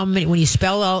 How many, when you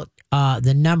spell out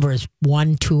the numbers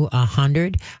 1 to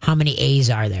 100, how many A's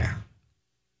are there?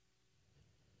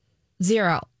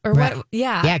 0. Or right. what?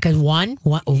 Yeah. Yeah, because one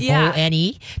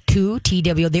O-N-E, 2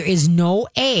 T-W. There is no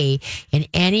A in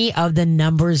any of the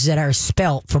numbers that are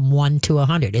spelt from 1 to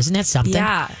 100. Isn't that something?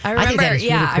 Yeah. I remember. Really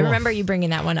cool. I remember you bringing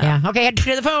that one up. Yeah. Okay, head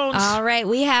to the phones. All right.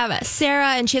 We have Sarah,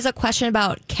 and she has a question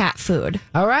about cat food.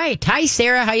 All right. Hi,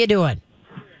 Sarah. How you doing?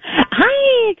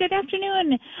 Hi, good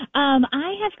afternoon.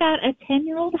 I have got a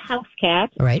 10-year-old house cat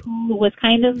who was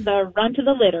kind of the run to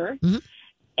the litter. Mm-hmm.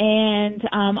 And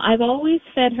I've always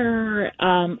fed her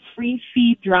free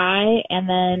feed dry and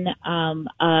then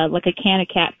like a can of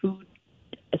cat food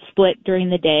split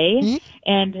during the day. Mm-hmm.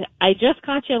 And I just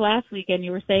caught you last week and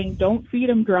you were saying don't feed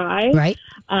them dry. Right.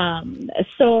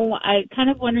 So I kind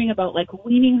of wondering about like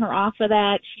weaning her off of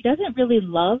that. She doesn't really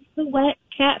love the wet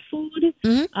cat food.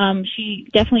 Mm-hmm. She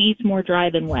definitely eats more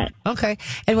dry than wet. Okay.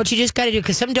 And what you just got to do,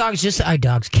 because some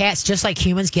cats, just like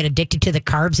humans, get addicted to the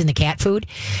carbs in the cat food.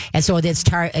 And so it's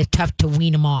tough to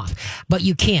wean them off. But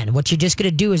you can. What you're just going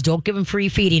to do is don't give them free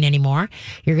feeding anymore.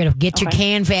 You're going to get your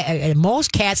canned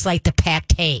most cats like the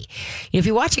pate. If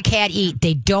you watch a cat eat,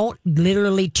 they don't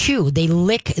literally chew. They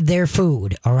lick their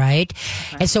food. All right.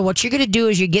 And so what you're going to do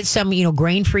is you get some,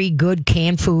 grain-free, good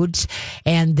canned foods.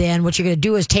 And then what you're going to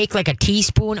do is take like a teaspoon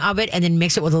teaspoon of it and then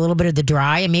mix it with a little bit of the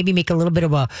dry and maybe make a little bit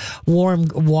of a warm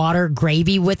water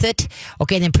gravy with it.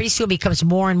 Okay, and then pretty soon it becomes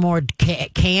more and more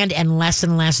canned and less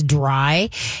dry.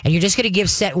 And you're just going to give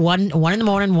set one in the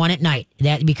morning, one at night.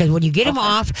 That because when you get them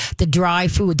off the dry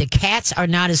food, the cats are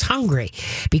not as hungry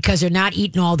because they're not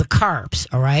eating all the carbs.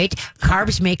 All right,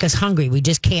 carbs make us hungry. We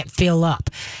just can't fill up,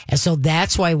 and so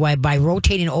that's why by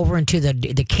rotating over into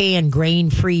the canned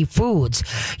grain-free foods,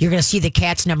 you're going to see the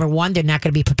cats. Number one, they're not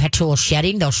going to be perpetual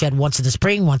shedding. They'll shed once in the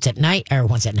spring, once in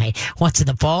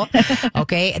the fall.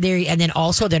 Okay, and then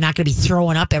also they're not going to be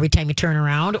throwing up every time you turn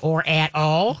around or at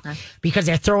all because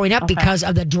they're throwing up because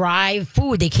of the dry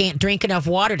food. They can't drink enough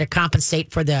water to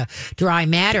compensate for the dry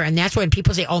matter, and that's when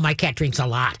people say, "Oh, my cat drinks a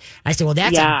lot." I say, "Well,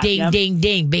 that's a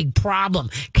ding, big problem.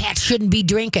 Cats shouldn't be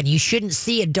drinking. You shouldn't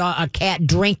see a cat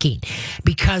drinking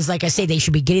because, like I say, they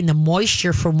should be getting the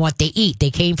moisture from what they eat.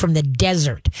 They came from the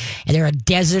desert, and they're a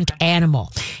desert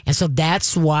animal, and so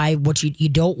that's why you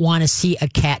don't want to see a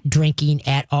cat drinking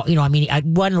at all. You know, I mean, I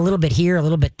want a little bit here, a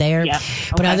little bit there,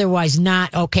 but otherwise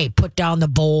not. Okay, put down the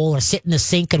bowl or sit in the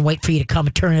sink and wait for you to come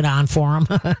and turn it on for them.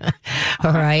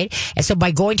 All right, and so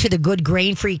by going to the good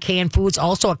grain-free canned foods,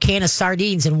 also a can of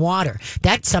sardines and water.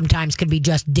 That sometimes can be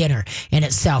just dinner in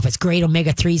itself. It's great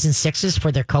omega-3s and 6s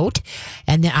for their coat.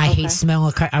 And then I hate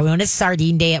smelling. When it's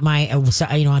sardine day at my,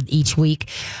 each week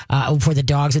for the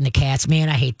dogs and the cats, man,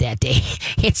 I hate that day.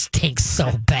 It stinks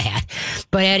so bad.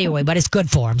 But anyway, it's good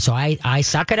for them. So I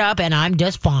suck it up and I'm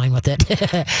just fine with it.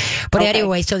 But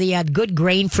anyway, so they had good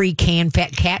grain-free canned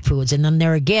fat cat foods. And then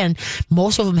there again,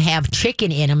 most of them have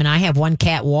chicken in them. And I have one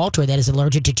cat, Walter, that is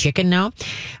allergic to chicken now.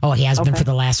 Oh, he has been for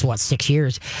the last, 6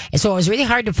 years. And so it was really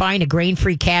hard to find a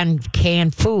grain-free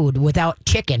canned food without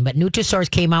chicken. But Nutrisource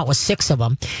came out with 6 of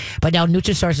them. But now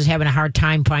Nutrisource is having a hard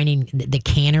time finding the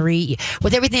cannery.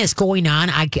 With everything that's going on,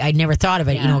 I never thought of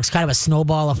it. It's kind of a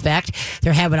snowball effect.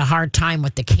 They're having a hard time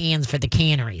with the cans for the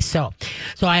cannery. So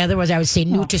otherwise I would say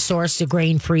Nutrisource, the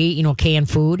grain-free, canned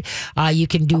food. You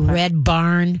can do Red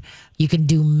Barn. You can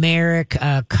do Merrick,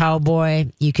 Cowboy.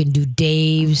 You can do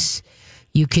Dave's.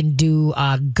 You can do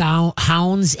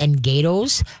Hounds and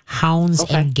Gatos. Hounds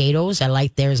and Gatos. I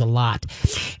like theirs a lot.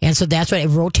 And so that's why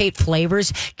rotate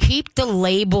flavors. Keep the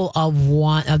label of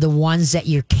one of the ones that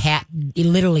your cat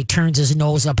literally turns his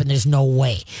nose up and there's no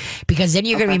way. Because then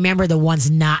you're going to remember the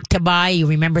ones not to buy. You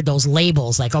remember those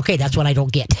labels like, okay, that's what I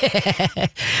don't get.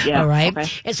 All right. Okay.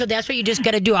 And so that's what you just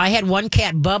got to do. I had one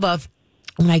cat, Bubba.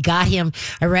 When I got him,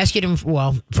 I rescued him,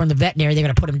 from the veterinary. They're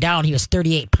going to put him down. He was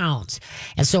 38 pounds.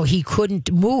 And so he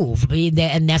couldn't move. He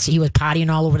was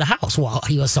pottying all over the house. Well,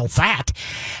 he was so fat.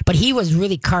 But he was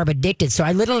really carb addicted. So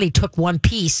I literally took one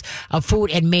piece of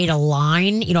food and made a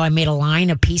line. I made a line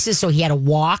of pieces so he had to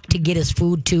walk to get his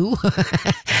food too.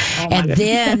 And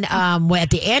then at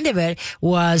the end of it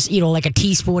was, like a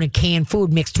teaspoon of canned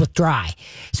food mixed with dry.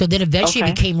 So then eventually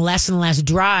it became less and less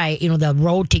dry. The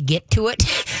road to get to it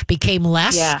became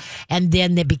less. And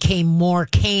then they became more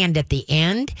canned at the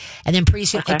end. And then pretty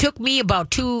soon, it took me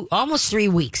about almost 3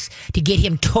 weeks to get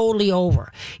him totally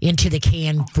over into the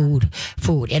canned food.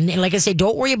 And like I say,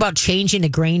 don't worry about changing the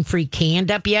grain-free canned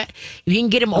up yet. If you can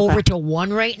get him over to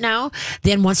 1 right now,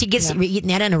 then once he gets eating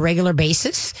that on a regular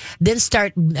basis, then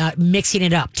start mixing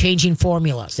it up, changing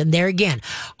formulas. And there again,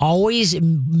 always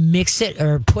mix it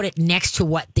or put it next to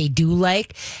what they do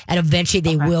like. And eventually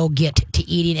they will get to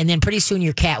eating. And then pretty soon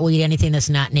your cat will eat anything that's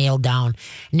not nailed down.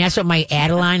 And that's what my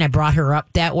Adeline, I brought her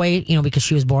up that way, because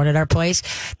she was born at our place.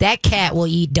 That cat will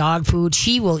eat dog food.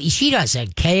 She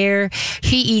doesn't care.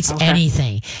 She eats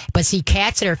anything. But see,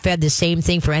 cats that are fed the same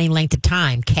thing for any length of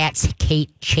time, cats can't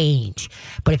change.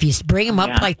 But if you bring them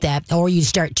up like that, or you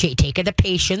start taking the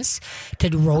patience to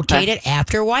rotate it,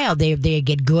 after a while, they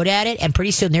get good at it. And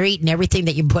pretty soon they're eating everything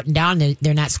that you're putting down.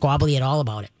 They're not squabbly at all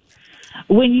about it.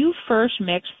 When you first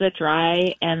mixed the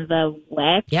dry and the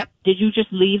wet, did you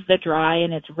just leave the dry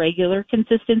in its regular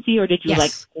consistency, or did you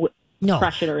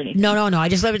crush it or anything? No. I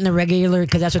just left it in the regular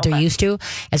because that's what they're used to,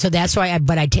 and so that's why.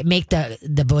 Make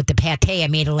the pate. I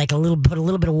made it put a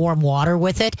little bit of warm water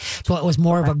with it, so it was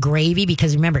more of a gravy.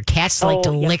 Because remember, cats like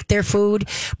to lick their food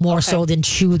more so than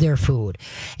chew their food,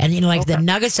 and the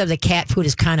nuggets of the cat food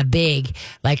is kind of big.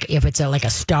 Like if it's a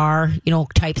star,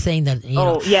 type thing.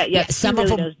 Some of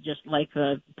them does just like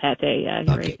the pate. Yeah,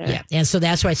 right there. And so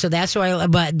that's why.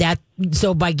 But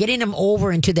so by getting them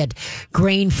over into that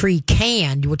grain-free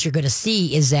can, what you're going to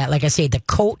see is that, like I say, the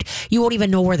coat, you won't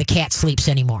even know where the cat sleeps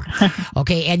anymore.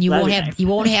 Okay, and you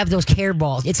won't have those care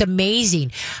balls. It's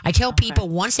amazing. I tell people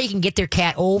once they can get their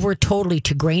cat over totally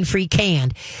to grain-free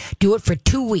canned, do it for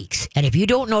 2 weeks. And if you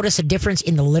don't notice a difference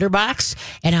in the litter box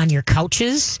and on your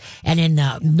couches and in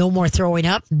no more throwing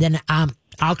up, then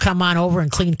I'll come on over and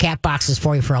clean cat boxes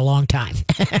for you for a long time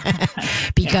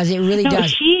because it really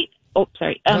does. She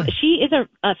is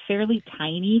a fairly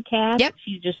tiny cat. Yep.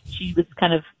 She was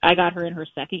kind of, I got her in her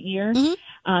second year.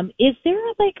 Mm-hmm. Is there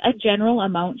like a general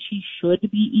amount she should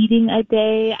be eating a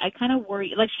day? I kind of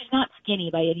worry, like she's not skinny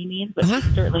by any means, but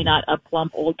she's certainly not a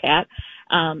plump old cat.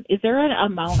 Is there an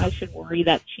amount I should worry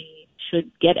that she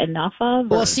should get enough of?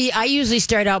 Or? Well, see, I usually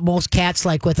start out most cats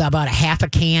like with about a half a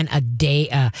can a day,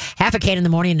 half a can in the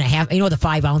morning and a half, the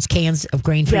 5-ounce cans of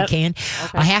grain-free can,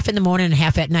 a half in the morning and a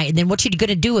half at night. And then what you're going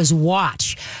to do is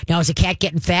watch. Now, is the cat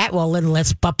getting fat? Well,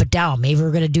 let's bump it down. Maybe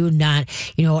we're going to do not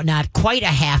quite a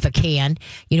half a can,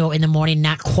 in the morning,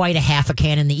 not quite a half a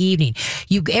can in the evening.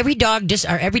 Every dog,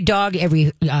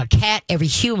 every cat, every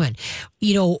human,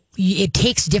 it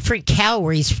takes different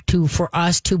calories for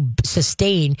us to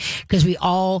sustain because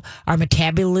our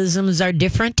metabolisms are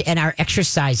different and our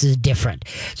exercise is different.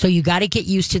 So you got to get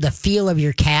used to the feel of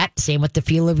your cat, same with the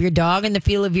feel of your dog and the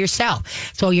feel of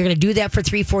yourself. So you're going to do that for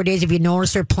 3-4 days. If you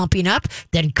notice her plumping up,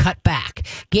 then cut back.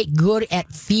 Get good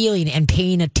at feeling and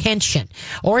paying attention.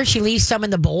 Or if she leaves some in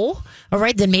the bowl, all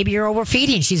right, then maybe you're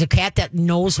overfeeding. She's a cat that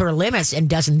knows her limits and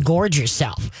doesn't gorge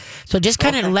herself. So just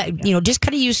kind of just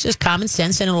kind of use this common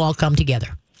sense and it'll all come together.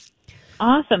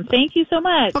 Awesome. Thank you so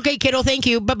much. Okay, kiddo. Thank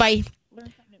you. Bye-bye.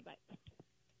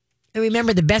 And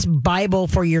remember, the best Bible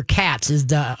for your cats is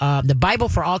the Bible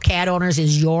for all cat owners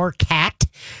is Your Cat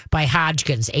by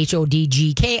Hodgkins,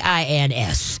 Hodgkins.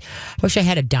 Wish I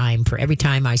had a dime for every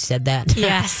time I said that.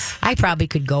 Yes. I probably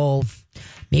could go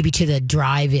maybe to the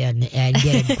drive-in and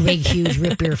get a big, huge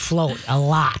root beer float. A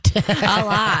lot.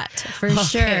 For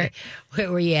sure. Where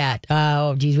were you at?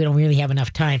 Oh, geez, we don't really have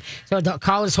enough time. So,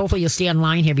 callers, hopefully you'll stay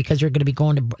online here because we're going to be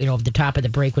going to, the top of the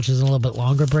break, which is a little bit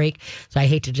longer break. So I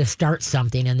hate to just start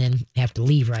something and then have to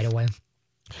leave right away.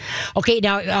 Okay,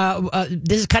 now,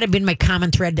 this has kind of been my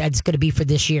common thread that's going to be for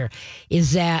this year,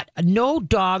 is that no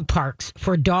dog parks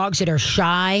for dogs that are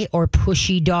shy or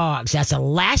pushy dogs. That's the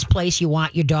last place you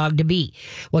want your dog to be.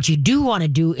 What you do want to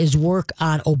do is work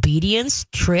on obedience,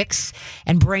 tricks,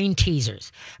 and brain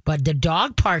teasers. But the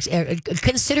dog parks,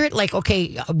 consider it like,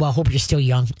 okay, well, I hope you're still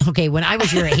young. Okay, when I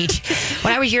was your age,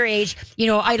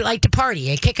 I like to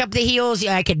party. I kick up the heels.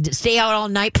 I could stay out all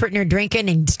night putting or drinking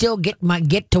and still get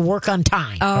to work on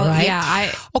time. Oh, right?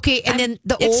 yeah. And then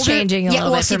it's changing a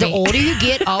little bit for the me. older you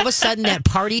get, all of a sudden that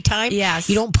party time, yes,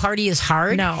 you don't party as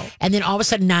hard. No. And then all of a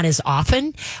sudden not as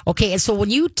often. Okay, and so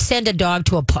when you send a dog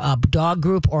to a dog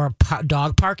group or a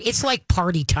dog park, it's like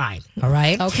party time, all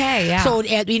right? Okay, yeah. So,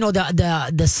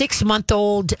 the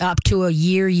 6-month-old up to a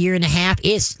year and a half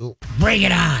is bring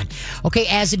it on. Okay,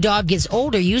 as the dog gets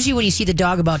older, usually when you see the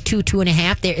dog about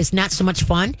 2.5, there it's not so much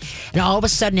fun. And all of a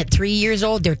sudden at 3 years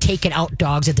old, they're taking out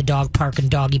dogs at the dog park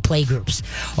and doggy play groups.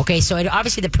 Okay, so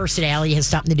obviously the personality has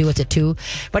something to do with it too.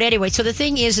 But anyway, so the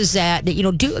thing is that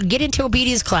get into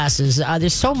obedience classes.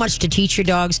 There's so much to teach your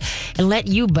dogs, and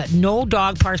but no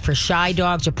dog parks for shy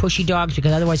dogs or pushy dogs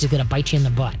because otherwise it's going to bite you in the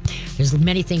butt. There's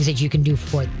many things that you can do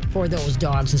for those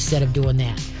dogs instead of doing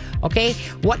that. Okay,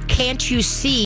 what can't you see